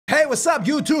what's up,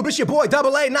 YouTube? It's your boy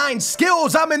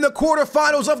AA9skillz. I'm in the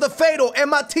quarterfinals of the F8TAL,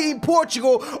 and my team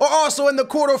Portugal are also in the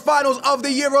quarterfinals of the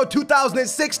Euro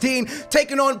 2016,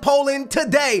 taking on Poland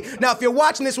today. Now, if you're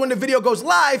watching this when the video goes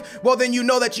live, well, then you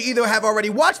know that you either have already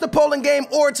watched the Poland game,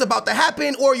 or it's about to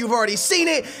happen, or you've already seen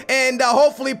it, and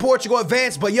hopefully Portugal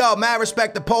advance. But yo, mad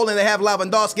respect to Poland. They have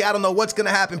Lewandowski. I don't know what's gonna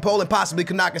happen. Poland possibly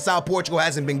could knock us out. Portugal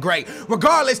hasn't been great.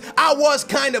 Regardless, I was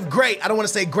kind of great. I don't want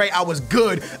to say great. I was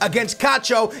good against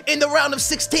Cacho in the round of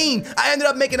 16. I ended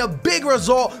up making a big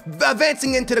result,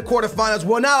 advancing into the quarterfinals.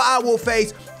 Well, now I will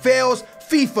face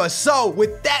FeelFifa. So,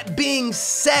 with that being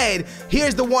said,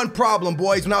 here's the one problem,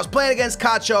 boys. When I was playing against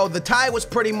Cacho, the tie was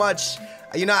pretty much,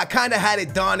 you know, I kind of had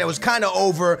it done. It was kind of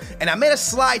over, and I made a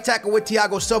slide tackle with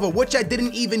Thiago Silva, which I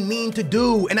didn't even mean to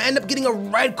do, and I ended up getting a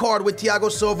red card with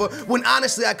Thiago Silva, when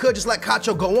honestly I could just let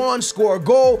Cacho go on, score a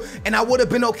goal, and I would have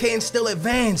been okay and still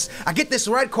advance. I get this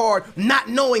red card not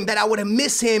knowing that I would have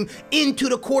missed him into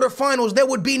the quarterfinals. There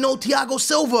would be no Thiago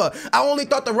Silva. I only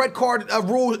thought the red card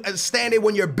rule standard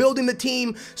when you're building the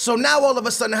team, so now all of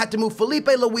a sudden I had to move Felipe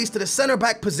Luis to the center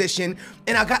back position,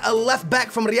 and I got a left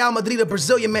back from Real Madrid, a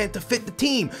Brazilian man, to fit the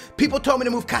team. People told me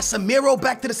to move Casemiro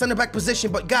back to the center back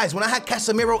position, but guys, when I had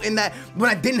Casemiro in that,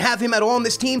 when I didn't have him at all on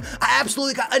this team, I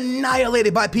absolutely got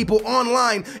annihilated by people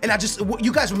online, and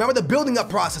you guys remember the building up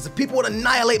process. People would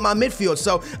annihilate my midfield,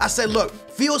 so I said, look,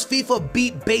 FeelFifa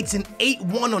beat Bateson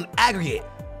 8-1 on aggregate.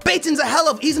 Bateson's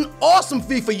he's an awesome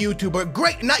FIFA YouTuber,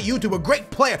 great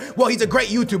player. Well, he's a great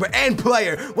YouTuber and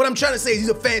player. What I'm trying to say is he's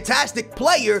a fantastic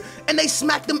player, and they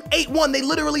smacked him 8-1. They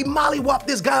literally mollywopped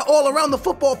this guy all around the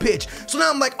football pitch. So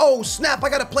now I'm like, oh snap, I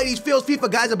gotta play these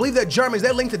FeelFifa guys. I believe they're Germans.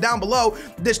 They're linked to down below.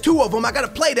 There's two of them. I gotta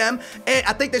play them, and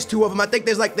I think there's two of them. I think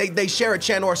there's like they share a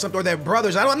channel or something, or they're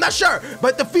brothers. I'm not sure,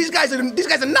 but these guys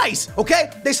are nice.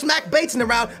 Okay, they smack Bateson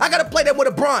around. I gotta play them with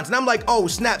a bronze, and I'm like, oh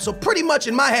snap. So pretty much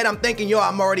in my head, I'm thinking, yo,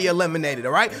 I'm already eliminated,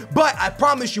 all right? But I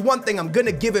promise you one thing, I'm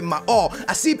gonna give it my all.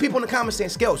 I see people in the comments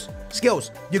saying, Skillz,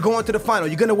 you're going to the final,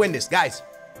 you're gonna win this. Guys,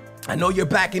 I know you're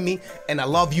backing me, and I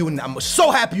love you, and I'm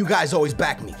so happy you guys always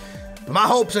back me. But my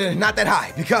hopes are not that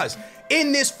high, because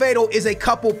in this F8TAL is a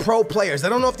couple pro players. I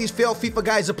don't know if these FeelFifa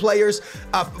guys are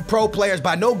pro players, but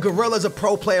I know Gorilla's a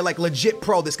pro player, like legit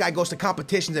pro. This guy goes to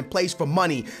competitions and plays for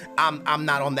money. I'm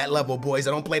not on that level, boys.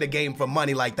 I don't play the game for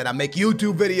money like that. I make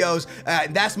YouTube videos,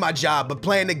 that's my job, but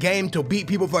playing the game to beat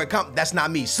people for that's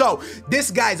not me. So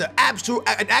this guy's an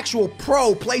actual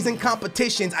pro, plays in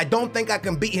competitions. I don't think I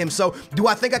can beat him. So do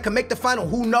I think I can make the final?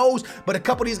 Who knows? But a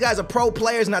couple of these guys are pro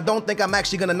players, and I don't think I'm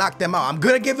actually gonna knock them out. I'm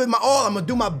gonna give it my all. I'm gonna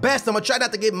do my best. I'm gonna try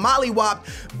not to get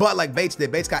mollywopped, but like Bates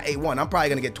did. Bates got 8-1. I'm probably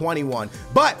gonna get 21.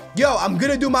 But yo, I'm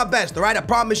gonna do my best, all right? I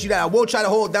promise you that I will try to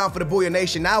hold down for the Booyah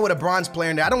Nation. Now with a bronze player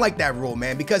in there, I don't like that rule,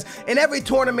 man, because in every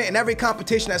tournament, in every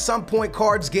competition, at some point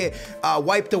cards get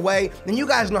wiped away. And you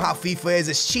guys know how FIFA is.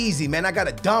 It's cheesy, man. I got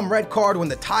a dumb red card when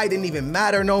the tie didn't even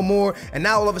matter no more, and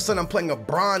now all of a sudden I'm playing a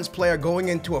bronze player going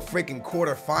into a freaking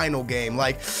quarterfinal game.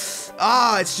 Like,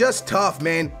 it's just tough,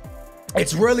 man.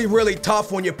 It's really, really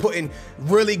tough when you're putting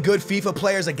really good FIFA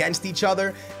players against each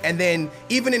other. And then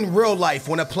even in real life,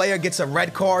 when a player gets a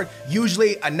red card,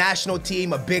 usually a national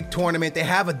team, a big tournament, they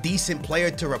have a decent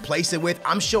player to replace it with.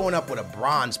 I'm showing up with a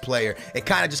bronze player. It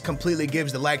kind of just completely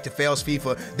gives the leg to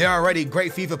FeelFifa. They're already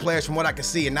great FIFA players from what I can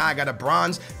see, and now I got a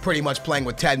bronze, pretty much playing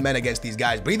with 10 men against these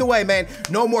guys. But either way, man,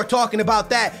 no more talking about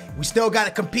that. We still got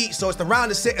to compete. So it's the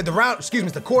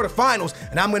quarterfinals,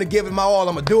 and I'm going to give it my all.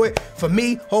 I'm going to do it for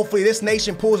me. Hopefully this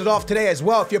nation pulls it off today as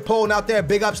well. If you're pulling out there,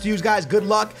 big ups to you guys. Good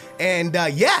luck. And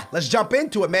yeah, let's jump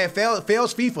into it, man.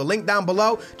 FeelFifa, link down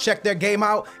below. Check their game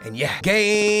out. And yeah,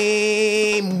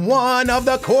 game one of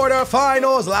the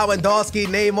quarterfinals. Lewandowski,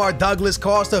 Neymar, Douglas,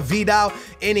 Costa, Vidal,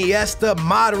 Iniesta,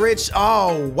 Modric.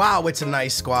 Oh, wow. It's a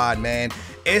nice squad, man.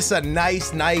 It's a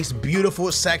nice,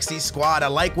 beautiful, sexy squad. I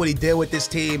like what he did with this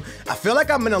team. I feel like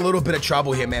I'm in a little bit of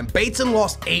trouble here, man. Bateson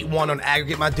lost 8-1 on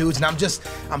aggregate, my dudes, and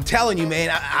I'm telling you,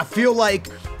 man, I feel like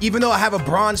even though I have a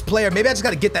bronze player, maybe I just got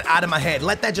to get that out of my head.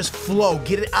 Let that just flow.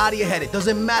 Get it out of your head. It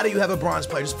doesn't matter you have a bronze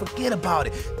player. Just forget about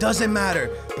it. Doesn't matter.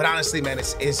 But honestly, man,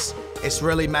 it's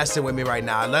really messing with me right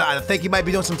now. I think he might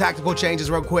be doing some tactical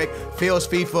changes real quick.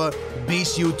 FeelFifa,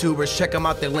 beast YouTubers. Check them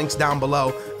out. Their links down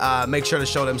below. Make sure to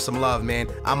show them some love, man.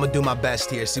 I'm going to do my best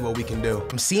here, see what we can do.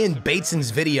 I'm seeing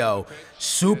Bateson's video.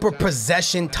 Super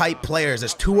possession type players.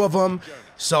 There's two of them.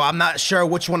 So I'm not sure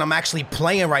which one I'm actually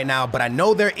playing right now, but I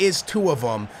know there is two of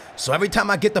them. So every time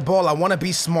I get the ball, I want to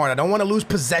be smart. I don't want to lose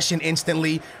possession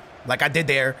instantly like I did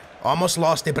there. Almost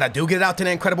lost it, but I do get it out to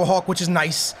the Incredible Hulk, which is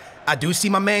nice. I do see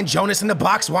my man Jonas in the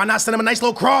box. Why not send him a nice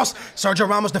little cross? Sergio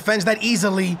Ramos defends that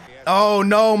easily. Oh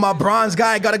no, my bronze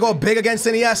guy got to go big against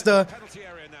Iniesta.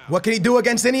 What can he do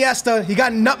against Iniesta? He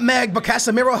got nutmegged, but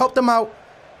Casemiro helped him out.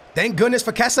 Thank goodness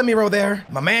for Casemiro there.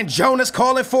 My man Jonas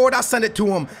calling for it. I'll send it to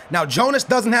him. Now, Jonas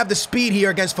doesn't have the speed here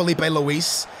against Felipe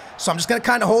Luis. So I'm just going to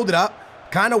kind of hold it up.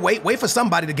 Kind of wait for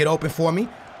somebody to get open for me.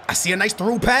 I see a nice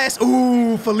through pass.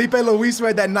 Ooh, Felipe Luis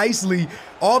read that nicely.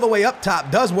 All the way up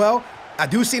top. Does well. I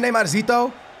do see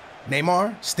Neymarzito.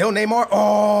 Neymar. Still Neymar.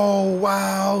 Oh,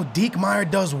 wow.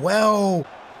 Diekmeyer does well.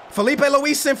 Felipe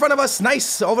Luis in front of us.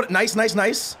 Nice.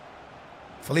 Nice.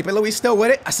 Felipe Luis still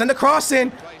with it. I send a cross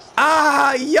in.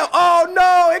 Ah, yo. Oh,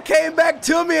 no. It came back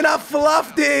to me and I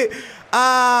fluffed it.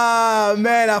 Ah,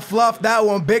 man. I fluffed that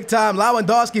one big time.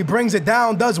 Lewandowski brings it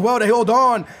down. Does well to hold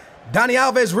on. Dani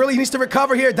Alves really needs to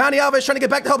recover here. Dani Alves trying to get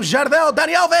back to help Jardel.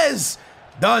 Dani Alves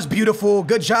does beautiful.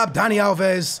 Good job, Dani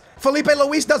Alves. Felipe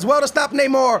Luis does well to stop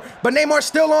Neymar, but Neymar's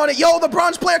still on it. Yo, the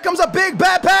bronze player comes up big.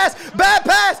 Bad pass. Bad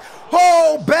pass.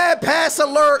 Oh, bad pass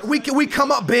alert. We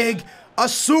come up big. A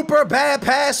super bad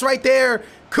pass right there.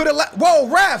 Could have left. Whoa,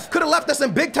 ref. Could have left us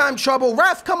in big time trouble.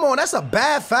 Ref, come on. That's a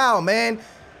bad foul, man.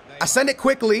 I send it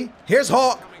quickly. Here's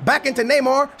Hawk. Back into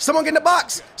Neymar. Someone get in the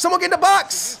box. Someone get in the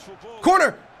box.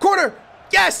 Corner.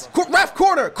 Yes. Ref,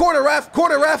 corner, ref.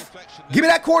 Give me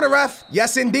that corner, ref.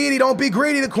 Yes, indeed. Don't be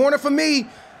greedy. The corner for me.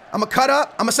 I'm going to cut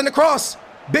up. I'm going to send a cross.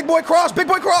 Big boy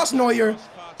cross. Neuer.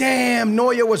 Damn,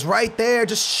 Neuer was right there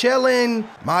just chilling.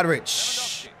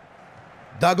 Modric.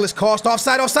 Douglas Costa.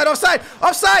 Offside.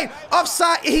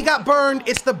 He got burned.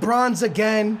 It's the bronze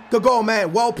again. Good goal,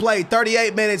 man. Well played.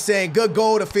 38 minutes in. Good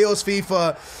goal to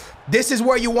FeelFifa. This is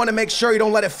where you want to make sure you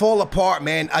don't let it fall apart,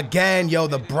 man. Again, yo,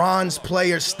 the bronze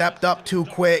player stepped up too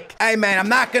quick. Hey, man, I'm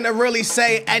not going to really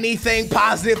say anything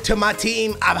positive to my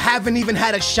team. I haven't even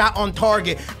had a shot on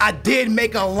target. I did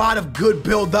make a lot of good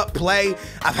build-up play.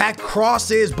 I've had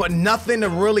crosses, but nothing to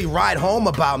really ride home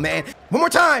about, man. One more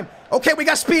time. Okay, we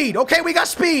got speed.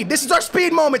 This is our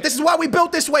speed moment. This is why we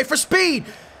built this way, for speed.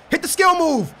 Hit the skill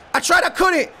move. I tried, I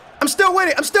couldn't. I'm still with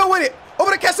it.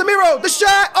 Over to Casemiro, the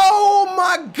shot. Oh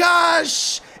my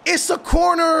gosh. It's a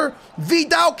corner.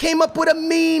 Vidal came up with a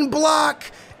mean block.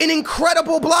 An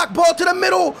incredible block. Ball to the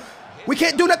middle. We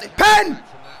can't do nothing. Pen.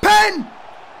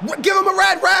 Give him a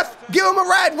red, ref. Give him a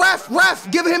red,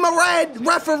 ref. Give him a red,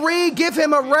 referee. Give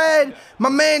him a red. My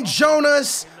man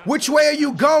Jonas, which way are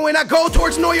you going? I go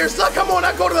towards Neuer. So come on,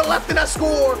 I go to the left and I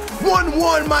score.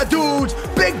 1-1, my dudes.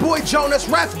 Big boy Jonas,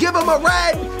 ref. Give him a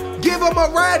red. Give him a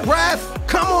red, ref.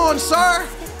 Come on, sir.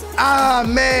 Ah,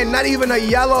 man, not even a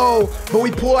yellow. But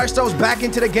we pull ourselves back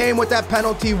into the game with that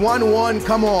penalty. 1-1,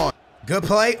 come on. Good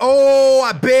play. Oh,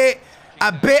 I bit.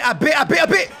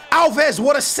 Alves,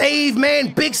 what a save,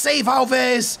 man. Big save,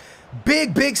 Alves.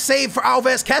 Big save for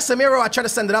Alves. Casemiro, I tried to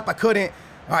send it up. I couldn't.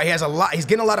 All right, he's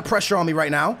getting a lot of pressure on me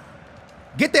right now.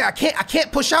 Get there. I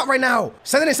can't push out right now.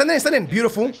 Send it in.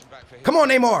 Beautiful. Come on,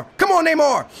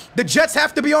 Neymar. The Jets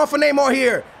have to be on for Neymar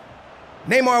here.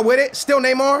 Neymar with it. Still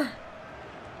Neymar.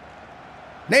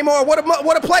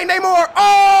 What a play, Neymar.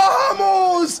 Oh,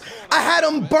 almost. I had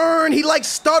him burn. He like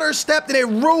stutter stepped and it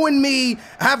ruined me.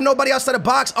 I have nobody outside the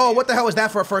box. Oh, what the hell was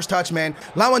that for a first touch, man?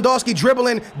 Lewandowski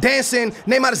dribbling, dancing.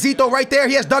 Neymarzito right there.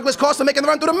 He has Douglas Costa making the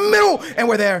run through the middle. And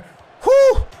we're there.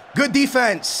 Whew. Good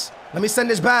defense. Let me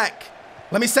send this back.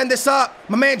 Let me send this up.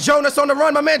 My man Jonas on the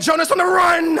run.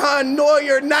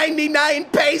 Neuer, 99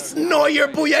 pace. Neuer,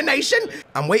 Booyah Nation.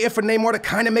 I'm waiting for Neymar to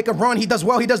kind of make a run. He does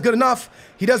well. He does good enough.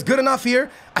 Here.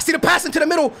 I see the pass into the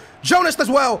middle. Jonas does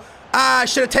well. I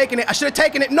should have taken it.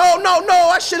 No.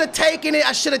 I should have taken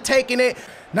it.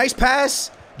 Nice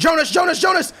pass. Jonas.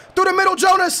 Through the middle,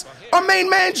 Jonas. Our main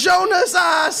man, Jonas.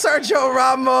 Sergio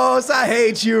Ramos. I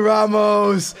hate you,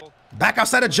 Ramos. Back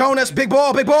outside of Jonas. Big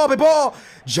ball.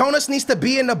 Jonas needs to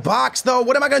be in the box, though.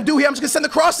 What am I going to do here? I'm just going to send the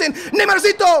cross in.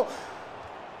 Neymarzito.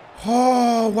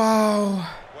 Oh, wow.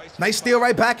 Nice steal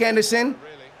right back, Anderson.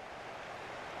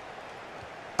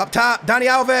 Up top, Dani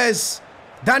Alves.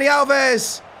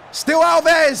 Still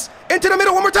Alves. Into the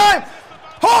middle one more time.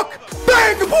 Hawk.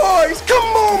 Bang, boys.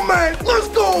 Come on, man. Let's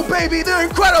go, baby. The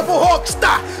incredible Hawk.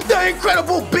 Stop. The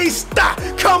incredible beast. Stop.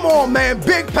 Come on, man.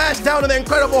 Big pass down to the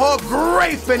incredible Hawk.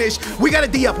 Great finish. We got a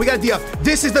D up.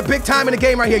 This is the big time in the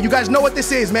game right here. You guys know what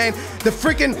this is, man. The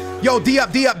freaking, yo, D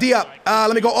up.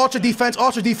 Let me go ultra defense.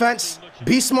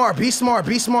 Be smart. He's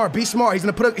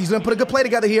gonna put a good play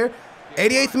together here.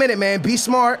 88th minute, man. Be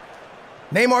smart.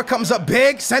 Neymar comes up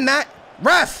big. Send that.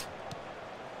 Ref,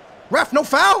 no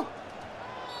foul.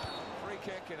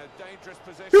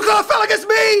 You got a foul against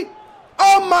me?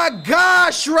 Oh my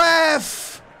gosh,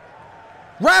 ref.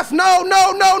 No.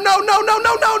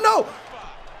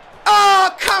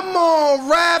 Oh, come on,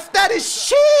 ref. That is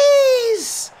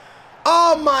cheese.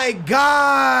 Oh my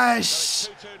gosh.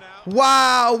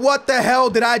 Wow, what the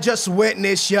hell did I just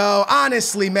witness, yo?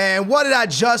 Honestly, man, what did I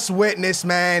just witness,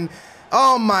 man?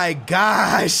 Oh my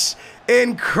gosh.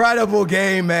 Incredible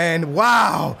game, man.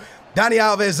 Wow. Dani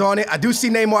Alves on it. I do see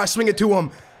Neymar. I swing it to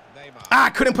him. I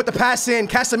couldn't put the pass in.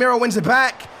 Casemiro wins it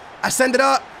back. I send it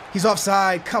up. He's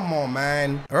offside. Come on,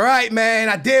 man. All right, man.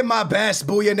 I did my best,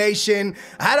 Booyah Nation.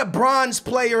 I had a bronze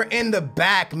player in the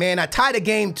back, man. I tied a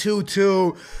game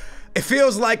 2-2. It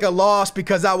feels like a loss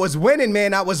because I was winning,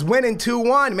 man. I was winning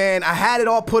 2-1, man. I had it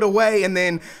all put away, and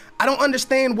then I don't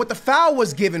understand what the foul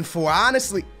was given for.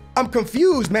 Honestly, I'm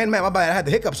confused, man. My bad, I had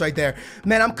the hiccups right there.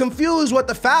 Man, I'm confused what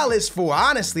the foul is for.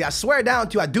 Honestly, I swear down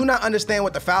to you, I do not understand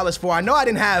what the foul is for. I know I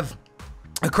didn't have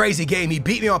a crazy game. He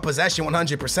beat me on possession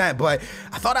 100%, but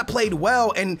I thought I played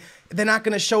well, and they're not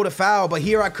going to show the foul, but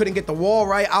here I couldn't get the wall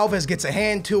right. Alves gets a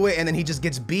hand to it, and then he just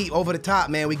gets beat over the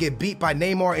top, man. We get beat by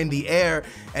Neymar in the air,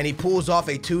 and he pulls off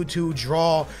a 2-2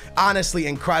 draw. Honestly,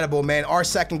 incredible, man. Our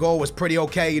second goal was pretty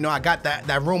okay. You know, I got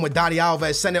that room with Dani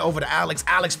Alves, send it over to Alex.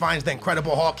 Alex finds the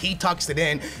incredible hawk. He tucks it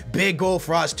in. Big goal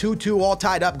for us. 2-2, all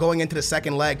tied up going into the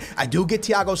second leg. I do get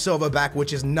Thiago Silva back,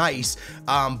 which is nice,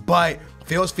 but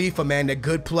FeelFifa, man, they're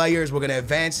good players. We're going to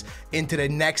advance into the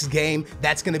next game.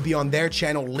 That's going to be on their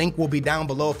channel. Link will be down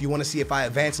below. If you want to see if I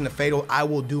advance in the Fatal, I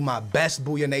will do my best,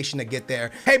 Booyah Nation, to get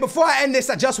there. Hey, before I end this,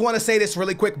 I just want to say this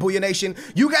really quick, Booyah Nation.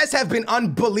 You guys have been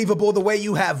unbelievable the way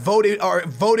you have voted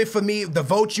for me, the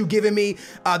votes you given me,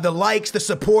 the likes, the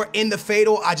support in the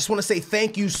Fatal. I just want to say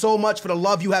thank you so much for the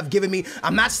love you have given me.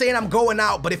 I'm not saying I'm going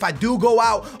out, but if I do go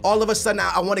out, all of a sudden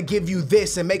I want to give you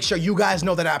this and make sure you guys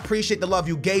know that I appreciate the love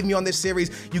you gave me on this series.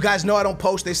 You guys know I don't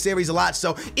post this series a lot,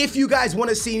 so if you guys want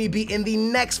to see me be in the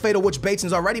next Fatal, which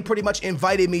Bateson's already pretty much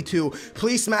invited me to,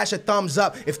 please smash a thumbs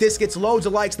up. If this gets loads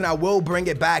of likes, then I will bring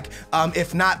it back.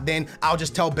 If not, then I'll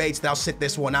just tell Bates that I'll sit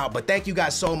this one out. But thank you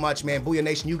guys so much, man. Booyah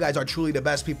Nation, you guys are truly the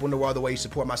best people in the world the way you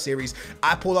support my series.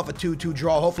 I pulled off a 2-2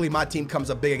 draw. Hopefully my team comes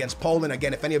up big against Poland.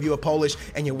 Again, if any of you are Polish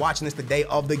and you're watching this the day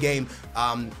of the game,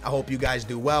 I hope you guys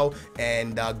do well,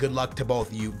 and good luck to both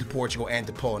of you, to Portugal and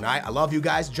to Poland. All right, I love you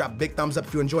guys. Drop a big thumbs up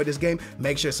if you enjoyed this game.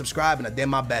 Make sure to subscribe, and I did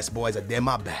my best, boys. I did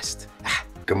my best.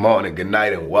 Good morning, good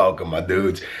night, and welcome, my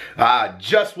dudes. I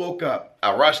just woke up.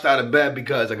 I rushed out of bed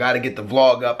because I got to get the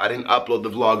vlog up. I didn't upload the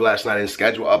vlog last night. I didn't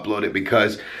schedule upload it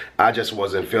because I just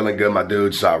wasn't feeling good, my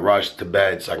dudes. So I rushed to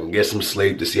bed so I can get some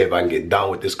sleep to see if I can get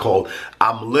done with this cold.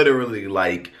 I'm literally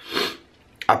like,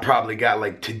 I probably got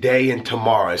like today and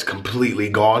tomorrow is completely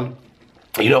gone.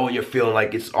 You know when you're feeling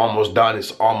like it's almost done,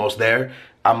 it's almost there?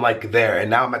 I'm like there, and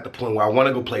now I'm at the point where I want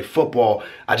to go play football.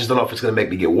 I just don't know if it's going to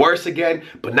make me get worse again,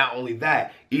 but not only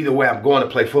that, either way, I'm going to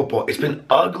play football. It's been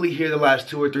ugly here the last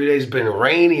 2 or 3 days. It's been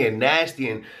rainy and nasty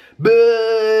and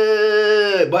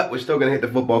but we're still going to hit the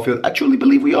football field. I truly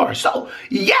believe we are. So,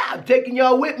 yeah, I'm taking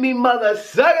y'all with me, mother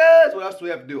suckers. What else do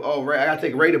we have to do? Oh, I got to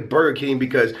take Ray to Burger King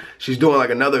because she's doing like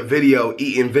another video,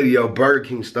 eating video, Burger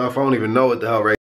King stuff. I don't even know what the hell Ray